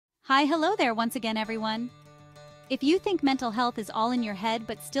Hello there once again, everyone. If you think mental health is all in your head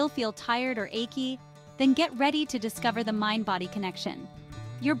but still feel tired or achy, then get ready to discover the mind-body connection.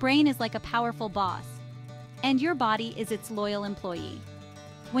 Your brain is like a powerful boss, and your body is its loyal employee.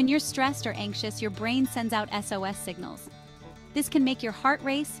 When you're stressed or anxious, your brain sends out SOS signals. This can make your heart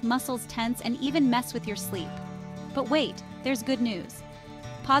race, muscles tense, and even mess with your sleep. But wait, there's good news.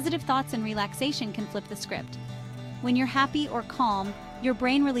 Positive thoughts and relaxation can flip the script. When you're happy or calm, your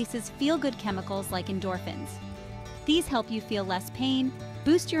brain releases feel-good chemicals like endorphins. These help you feel less pain,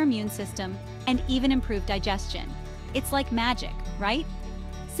 boost your immune system, and even improve digestion. It's like magic, right?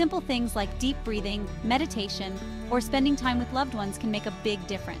 Simple things like deep breathing, meditation, or spending time with loved ones can make a big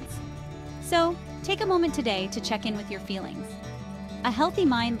difference. So, take a moment today to check in with your feelings. A healthy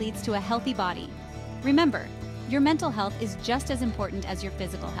mind leads to a healthy body. Remember, your mental health is just as important as your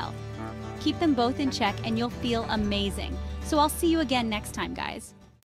physical health. Keep them both in check and you'll feel amazing. So I'll see you again next time, guys.